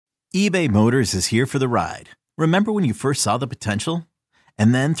eBay Motors is here for the ride. Remember when you first saw the potential?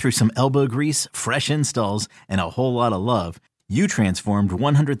 And then through some elbow grease, fresh installs, and a whole lot of love, you transformed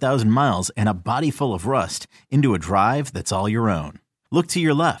 100,000 miles and a body full of rust into a drive that's all your own. Look to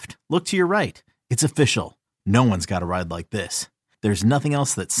your left. Look to your right. It's official. No one's got a ride like this. There's nothing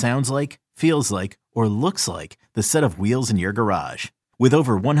else that sounds like, feels like, or looks like the set of wheels in your garage. With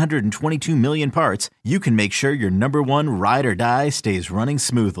over 122 million parts, you can make sure your number one ride or die stays running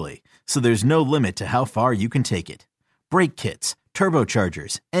smoothly. So there's no limit to how far you can take it. Brake kits,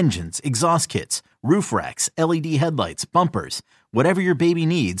 turbochargers, engines, exhaust kits, roof racks, LED headlights, bumpers, whatever your baby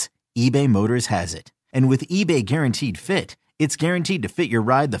needs, eBay Motors has it. And with eBay Guaranteed Fit, it's guaranteed to fit your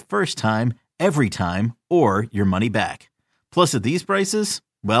ride the first time, every time, or your money back. Plus at these prices,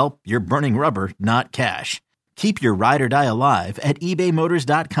 well, you're burning rubber, not cash. Keep your ride or die alive at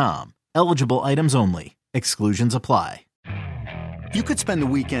ebaymotors.com. Eligible items only. Exclusions apply. You could spend the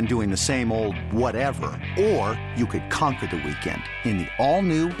weekend doing the same old whatever, or you could conquer the weekend in the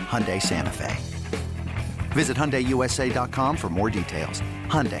all-new Hyundai Santa Fe. Visit HyundaiUSA.com for more details.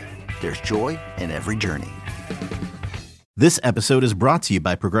 Hyundai, there's joy in every journey. This episode is brought to you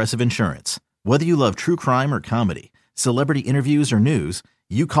by Progressive Insurance. Whether you love true crime or comedy, celebrity interviews or news,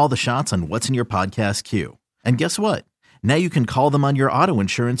 you call the shots on what's in your podcast queue. And guess what? Now you can call them on your auto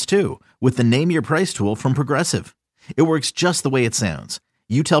insurance too with the Name Your Price tool from Progressive. It works just the way it sounds.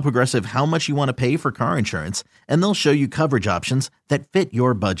 You tell Progressive how much you want to pay for car insurance, and they'll show you coverage options that fit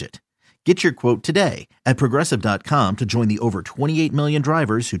your budget. Get your quote today at Progressive.com to join the over 28 million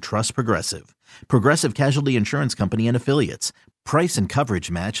drivers who trust Progressive. Progressive Casualty Insurance Company and Affiliates. Price and coverage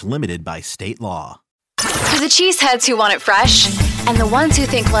match limited by state law. To the cheeseheads who want it fresh, and the ones who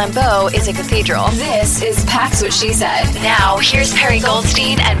think Lambeau is a cathedral, this is Pax What She Said. Now, here's Perry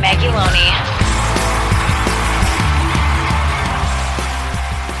Goldstein and Maggie Loney.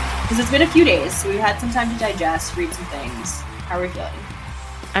 Because it's been a few days, so we've had some time to digest, read some things. How are we feeling?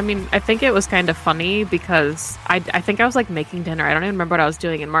 I mean, I think it was kind of funny because I think I was like making dinner. I don't even remember what I was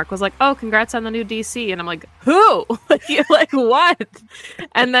doing. And Mark was like, "Oh, congrats on the new DC." And I'm like, "Who?" Like, what?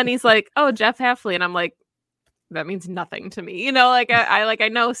 And then he's like, "Oh, Jeff Hafley." And I'm like, that means nothing to me. You know, like I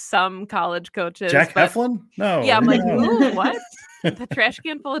know some college coaches. Jack Heflin? No. Yeah, I'm like, ooh, what? The trash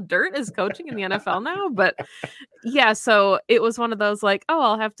can full of dirt is coaching in the NFL now? But yeah, so it was one of those like, oh,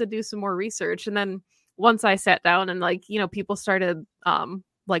 I'll have to do some more research. And then once I sat down and like, you know, people started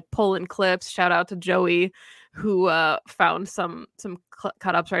like pulling clips. Shout out to Joey who found some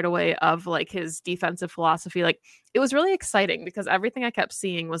cut-ups right away of like his defensive philosophy. Like it was really exciting because everything I kept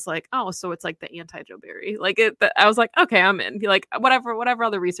seeing was like, oh, so it's like the anti-Joe Barry. Like I was like, okay, I'm in. Like whatever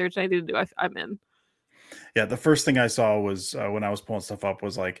other research I need to do, I'm in. Yeah, the first thing I saw was when I was pulling stuff up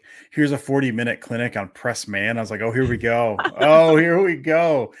was like, here's a 40-minute clinic on press man. I was like, oh, here we go. Oh, here we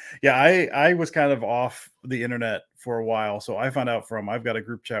go. Yeah, I was kind of off the internet for a while. So I found out I've got a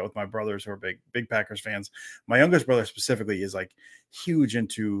group chat with my brothers who are big Packers fans. My youngest brother specifically is like huge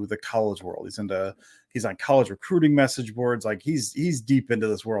into the college world. He's on college recruiting message boards. Like he's deep into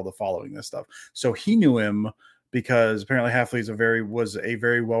this world of following this stuff. So he knew him because apparently Hafley was a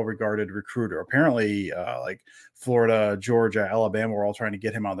very well-regarded recruiter. Apparently like Florida, Georgia, Alabama were all trying to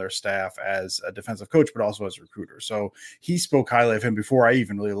get him on their staff as a defensive coach, but also as a recruiter. So he spoke highly of him before I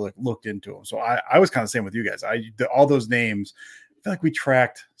even really looked into him. So I was kind of the same with you guys. All those names, I feel like we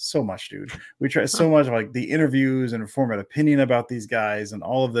tracked so much, dude. We tracked so much of like the interviews and form an opinion about these guys and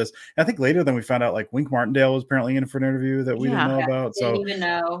all of this. And I think later then we found out like Wink Martindale was apparently in for an interview that we didn't know about. So didn't even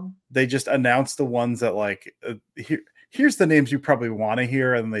know. They just announced the ones that like here's the names you probably want to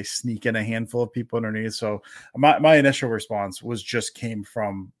hear, and then they sneak in a handful of people underneath. So my initial response came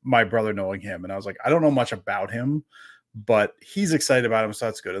from my brother knowing him, and I was like, I don't know much about him, but he's excited about him, so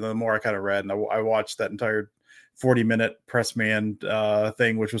that's good. And then the more I kind of read, and I watched that entire 40-minute press man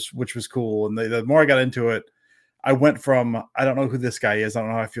thing, which was cool. And the more I got into it, I went from I don't know who this guy is, I don't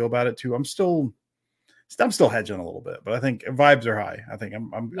know how I feel about it, to I'm still hedging a little bit, but I think vibes are high. I think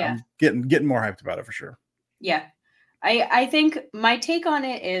I'm getting more hyped about it for sure. Yeah. I think my take on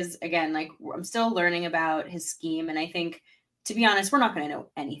it is, again, like I'm still learning about his scheme. And I think, to be honest, we're not going to know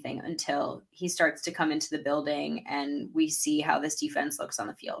anything until he starts to come into the building and we see how this defense looks on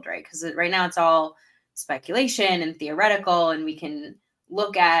the field, right? Because right now it's all speculation and theoretical, and we can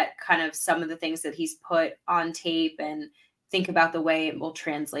look at kind of some of the things that he's put on tape and think about the way it will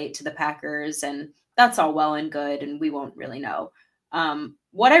translate to the Packers. And that's all well and good, and we won't really know.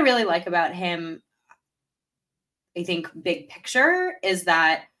 What I really like about him, I think big picture, is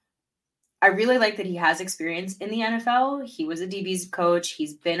that I really like that he has experience in the NFL. He was a DB's coach.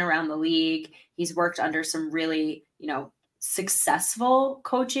 He's been around the league. He's worked under some really, successful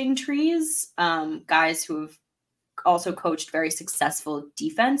coaching trees, guys who have also coached very successful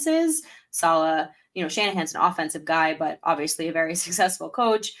defenses. Saleh, Shanahan's an offensive guy, but obviously a very successful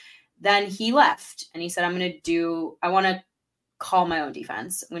coach. Then he left and he said, I want to call my own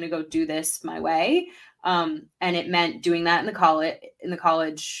defense. I'm going to go do this my way. And it meant doing that in the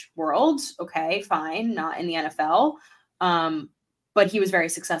college world. Okay, fine. Not in the NFL. But he was very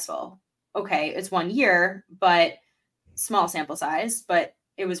successful. Okay. It's 1 year, but small sample size, but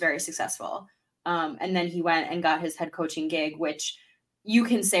it was very successful. And then he went and got his head coaching gig, which you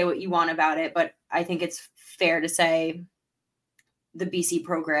can say what you want about it, but I think it's fair to say the BC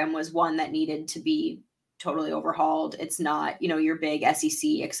program was one that needed to be totally overhauled. It's not, your big SEC,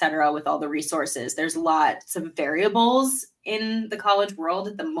 et cetera, with all the resources. There's lots of variables in the college world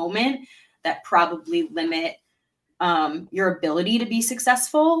at the moment that probably limit your ability to be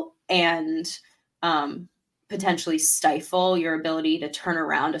successful and potentially stifle your ability to turn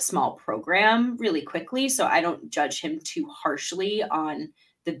around a small program really quickly. So I don't judge him too harshly on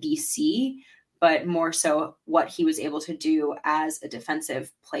the BC, but more so what he was able to do as a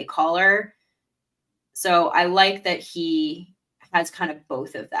defensive play caller. So I like that he has kind of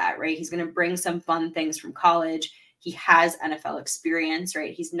both of that, right? He's going to bring some fun things from college. He has NFL experience,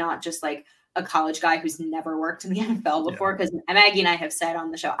 right? He's not just like a college guy who's never worked in the NFL before. Because Maggie and I have said on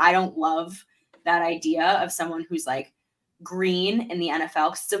the show, I don't love that idea of someone who's like green in the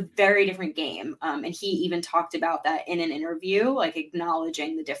NFL, because it's a very different game. And he even talked about that in an interview, like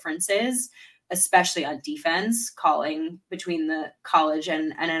acknowledging the differences, especially on defense, calling between the college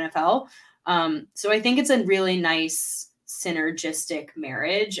and NFL. So I think it's a really nice synergistic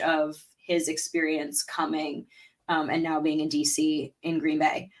marriage of his experience coming and now being in DC in Green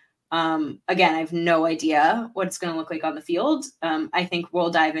Bay. Again, I have no idea what it's going to look like on the field. I think we'll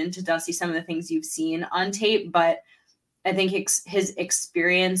dive into, Dusty, some of the things you've seen on tape, but I think his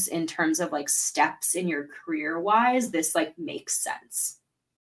experience in terms of like steps in your career wise, this like makes sense.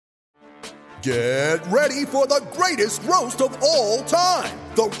 Get ready for the greatest roast of all time,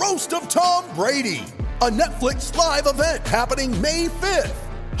 the Roast of Tom Brady, a Netflix live event happening May 5th.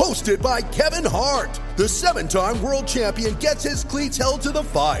 Hosted by Kevin Hart, the 7-time world champion gets his cleats held to the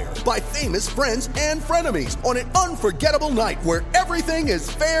fire by famous friends and frenemies on an unforgettable night where everything is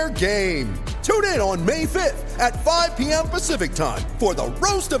fair game. Tune in on May 5th at 5 p.m. Pacific time for the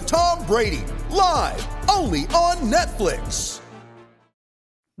Roast of Tom Brady, live only on Netflix.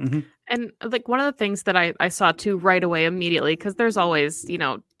 Mm-hmm. And like one of the things that I saw too right away immediately, because there's always,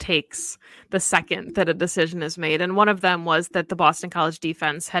 takes the second that a decision is made. And one of them was that the Boston College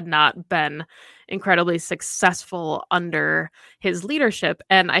defense had not been incredibly successful under his leadership.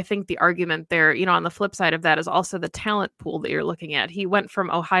 And I think the argument there, on the flip side of that is also the talent pool that you're looking at. He went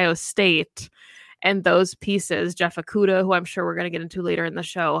from Ohio State and those pieces, Jeff Okudah, who I'm sure we're going to get into later in the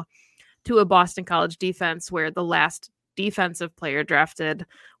show, to a Boston College defense where the last defensive player drafted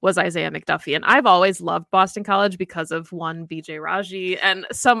was Isaiah McDuffie. And I've always loved Boston College because of one BJ Raji and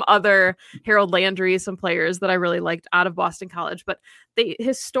some other Harold Landry, some players that I really liked out of Boston College, but they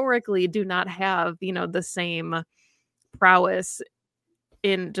historically do not have, the same prowess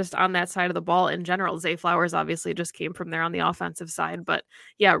in just on that side of the ball in general. Zay Flowers obviously just came from there on the offensive side, but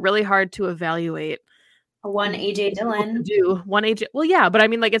yeah, really hard to evaluate. One AJ Dillon. Well, yeah, but I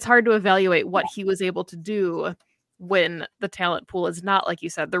mean, like, it's hard to evaluate what he was able to do when the talent pool is not, like you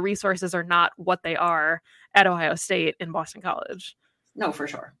said, the resources are not what they are at Ohio State and Boston College. No, for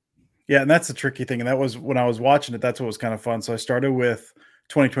sure. Yeah, and that's the tricky thing. And that was when I was watching it, that's what was kind of fun. So I started with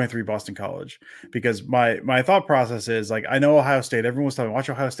 2023 Boston College because my thought process is like, I know Ohio State, everyone was telling me, watch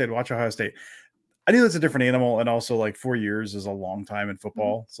Ohio State. I knew it's a different animal, and also like 4 years is a long time in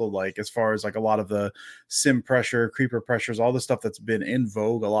football. So like as far as like a lot of the sim pressure, creeper pressures, all the stuff that's been in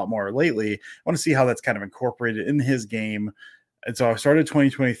vogue a lot more lately, I want to see how that's kind of incorporated in his game. And so I started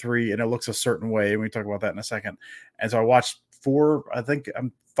 2023 and it looks a certain way, and we talk about that in a second. And so I watched 5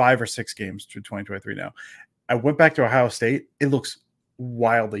 or 6 games through 2023 now. I went back to Ohio State. It looks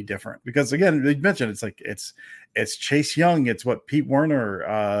wildly different because, again, you mentioned it's Chase Young, it's what Pete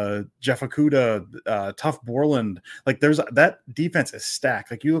Werner, Jeff Okudah, Tuff Borland. Like there's that defense is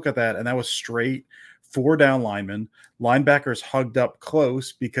stacked. Like you look at that, and that was straight 4 down linemen, linebackers hugged up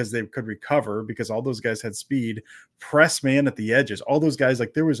close because they could recover because all those guys had speed, press man at the edges, all those guys.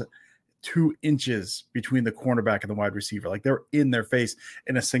 Like there was 2 inches between the cornerback and the wide receiver. Like they're in their face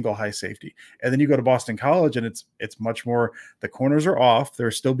in a single high safety. And then you go to Boston College and it's much more, the corners are off.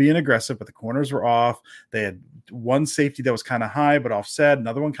 They're still being aggressive, but the corners were off. They had one safety that was kind of high, but offset,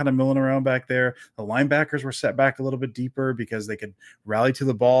 another one kind of milling around back there. The linebackers were set back a little bit deeper because they could rally to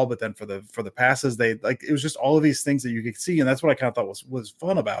the ball, but then for the passes, they like, it was just all of these things that you could see. And that's what I kind of thought was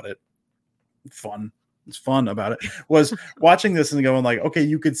fun about it. It's fun about it was watching this and going like, okay,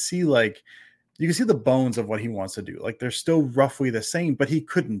 you could see the bones of what he wants to do. Like they're still roughly the same, but he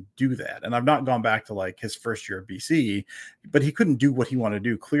couldn't do that. And I've not gone back to like his first year at BC, but he couldn't do what he wanted to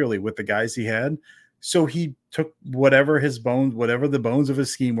do clearly with the guys he had. So he took whatever the bones of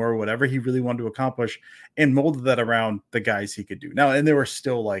his scheme were, whatever he really wanted to accomplish, and molded that around the guys he could do. Now, and they were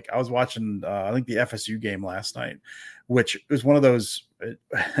still like, I was watching, I think the FSU game last night, which was one of those,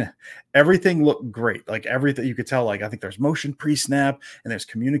 everything looked great. Like everything you could tell, like, I think there's motion pre-snap and there's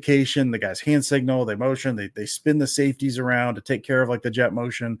communication. The guys hand signal, they motion, they spin the safeties around to take care of like the jet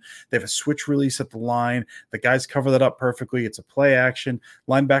motion. They have a switch release at the line. The guys cover that up perfectly. It's a play action.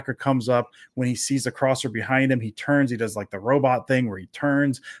 Linebacker comes up when he sees the crosser behind him. He turns, he does like the robot thing where he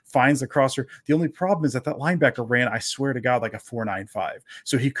turns, finds the crosser. The only problem is that linebacker ran, I swear to God, like a 4.95.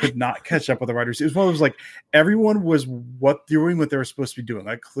 So he could not catch up with the wide receiver. It was one of those like everyone was doing what they were supposed to be doing.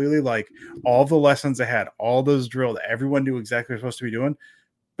 Like clearly, like all the lessons they had, all those drills, everyone knew exactly what they're supposed to be doing.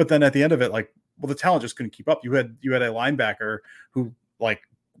 But then at the end of it, like, well, the talent just couldn't keep up. You had a linebacker who like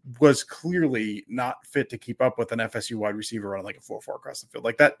was clearly not fit to keep up with an FSU wide receiver running like a 4.4 across the field.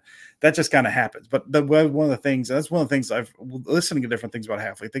 Like that just kind of happens. But one of the things, and that's one of the things I've listening to different things about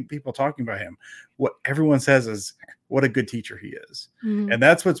Hafley. I think people talking about him, what everyone says is what a good teacher he is. Mm-hmm. And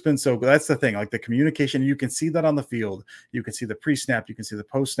that's what's been so good. That's the thing, like the communication, you can see that on the field. You can see the pre-snap, you can see the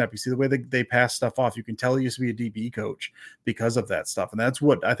post-snap, you see the way they pass stuff off. You can tell he used to be a DB coach because of that stuff. And that's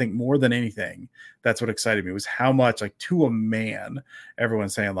what I think more than anything, that's what excited me was how much, like to a man,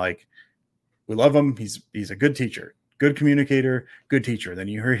 everyone's saying like, we love him. He's a good teacher, good communicator, good teacher. Then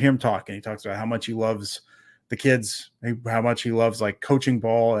you hear him talk and he talks about how much he loves the kids, how much he loves like coaching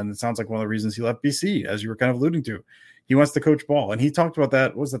ball. And it sounds like one of the reasons he left BC, as you were kind of alluding to, he wants to coach ball. And he talked about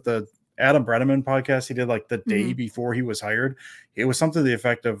that. Was it the Adam Brenneman podcast he did like the day before he was hired? It was something to the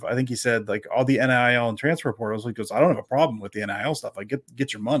effect of, I think he said like all the NIL and transfer portals, he goes, I don't have a problem with the NIL stuff. I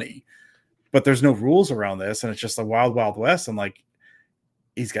get your money, but there's no rules around this. And it's just the wild, wild west. And like,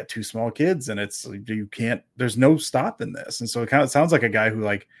 he's got 2 small kids and it's, there's no stopping this. And so it kind of sounds like a guy who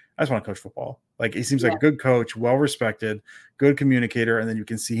like, I just want to coach football. Like he seems like a good coach, well-respected, good communicator. And then you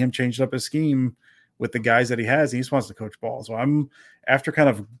can see him change up his scheme with the guys that he has. And he just wants to coach ball. So I'm, after kind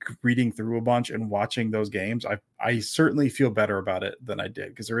of reading through a bunch and watching those games, I certainly feel better about it than I did.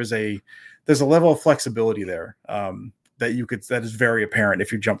 Because there's a level of flexibility there that is very apparent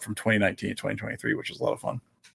if you jump from 2019 to 2023, which is a lot of fun.